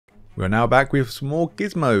We're now back with some more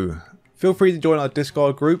Gizmo. Feel free to join our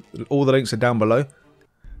Discord group, all the links are down below.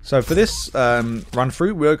 So for this run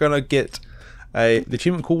through, we're going to get the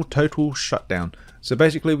achievement called Total Shutdown. So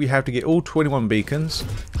basically we have to get all 21 beacons,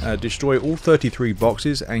 destroy all 33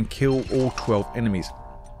 boxes and kill all 12 enemies.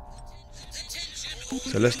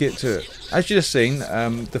 So let's get to it. As you just seen,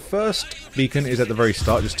 the first beacon is at the very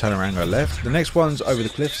start, just turn around and go left. The next one's over the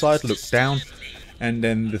cliffside, look down. And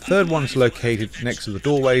then the third one's located next to the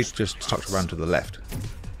doorway, just tucked around to the left.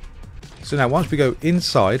 So now once we go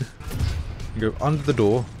inside, we go under the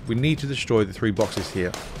door, we need to destroy the 3 boxes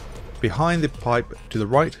here. Behind the pipe to the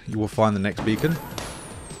right, you will find the next beacon.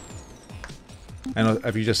 And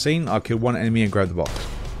as you've just seen, I've killed 1 enemy and grabbed the box.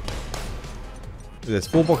 There's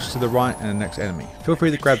 4 boxes to the right and the next enemy. Feel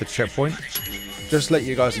free to grab the checkpoint. Just to let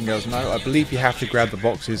you guys and girls know, I believe you have to grab the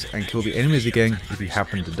boxes and kill the enemies again if you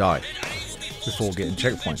happen to die before getting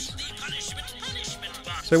checkpoints.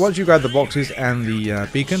 So once you grab the boxes and the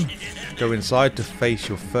beacon, go inside to face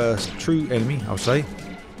your first true enemy, I'll say.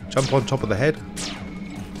 Jump on top of the head,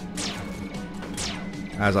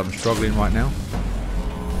 as I'm struggling right now.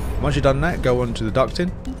 Once you've done that, go on to the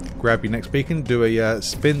ducting, grab your next beacon, do a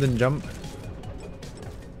spin then jump,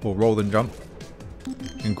 or roll then jump,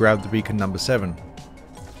 and grab the beacon number 7.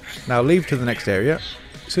 Now leave to the next area.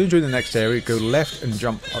 As soon as you're in the next area, go left and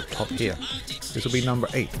jump up top here. This will be number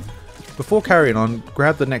 8. Before carrying on,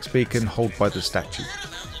 grab the next beacon, hold by the statue.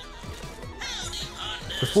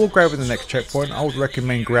 Before grabbing the next checkpoint, I would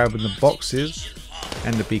recommend grabbing the boxes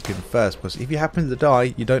and the beacon first, because if you happen to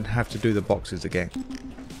die, you don't have to do the boxes again.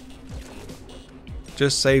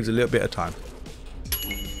 Just saves a little bit of time.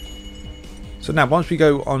 So now once we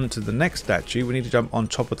go on to the next statue, we need to jump on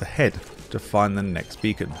top of the head to find the next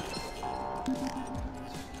beacon.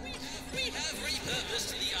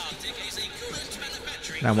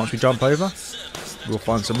 Now once we jump over, we'll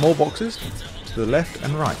find some more boxes to the left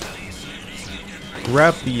and right.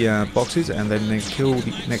 Grab the boxes and then kill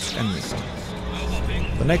the next enemy.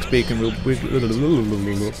 The next beacon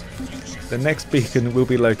will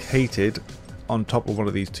be located on top of one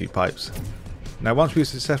of these 2 pipes. Now once we've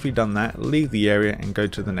successfully done that, leave the area and go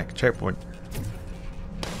to the next checkpoint.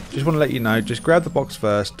 Just want to let you know, just grab the box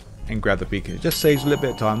first and grab the beacon. It just saves a little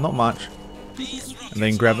bit of time, not much. And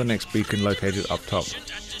then grab the next beacon located up top.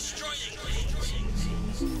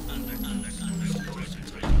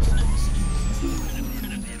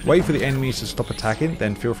 Wait for the enemies to stop attacking,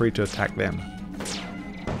 then feel free to attack them.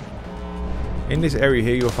 In this area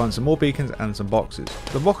here, you'll find some more beacons and some boxes.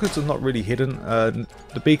 The boxes are not really hidden.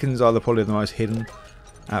 The beacons are probably the most hidden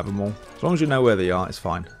out of them all. As long as you know where they are, it's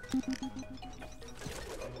fine.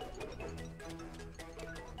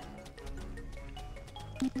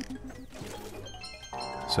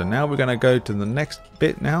 So now we're going to go to the next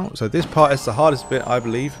bit now. So this part is the hardest bit, I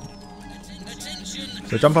believe.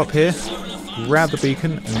 So jump up here, grab the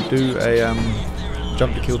beacon and do a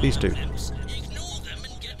jump to kill these 2.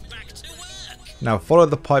 Now follow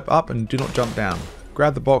the pipe up and do not jump down.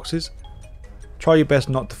 Grab the boxes. Try your best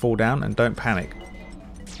not to fall down and don't panic.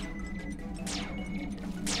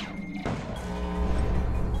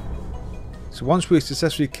 So once we've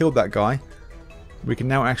successfully killed that guy, we can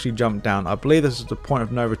now actually jump down. I believe this is the point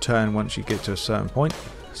of no return once you get to a certain point,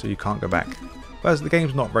 so you can't go back. But as the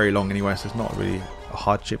game's not very long anyway, so it's not really a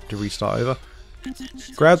hardship to restart over.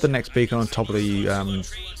 Grab the next beacon on top of the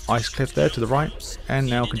ice cliff there to the right, and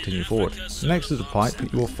now continue forward. Next to the pipe,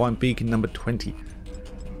 you will find beacon number 20.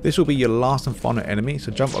 This will be your last and final enemy,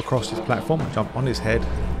 so jump across this platform, jump on his head,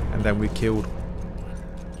 and then we've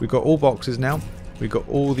got all boxes now. We've got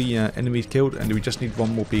all the enemies killed, and we just need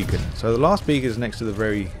 1 more beacon. So the last beacon is next to the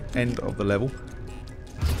very end of the level.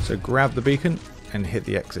 So grab the beacon and hit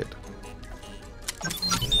the exit.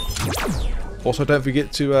 Also don't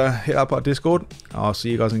forget to hit up our Discord. I'll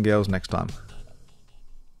see you guys and girls next time.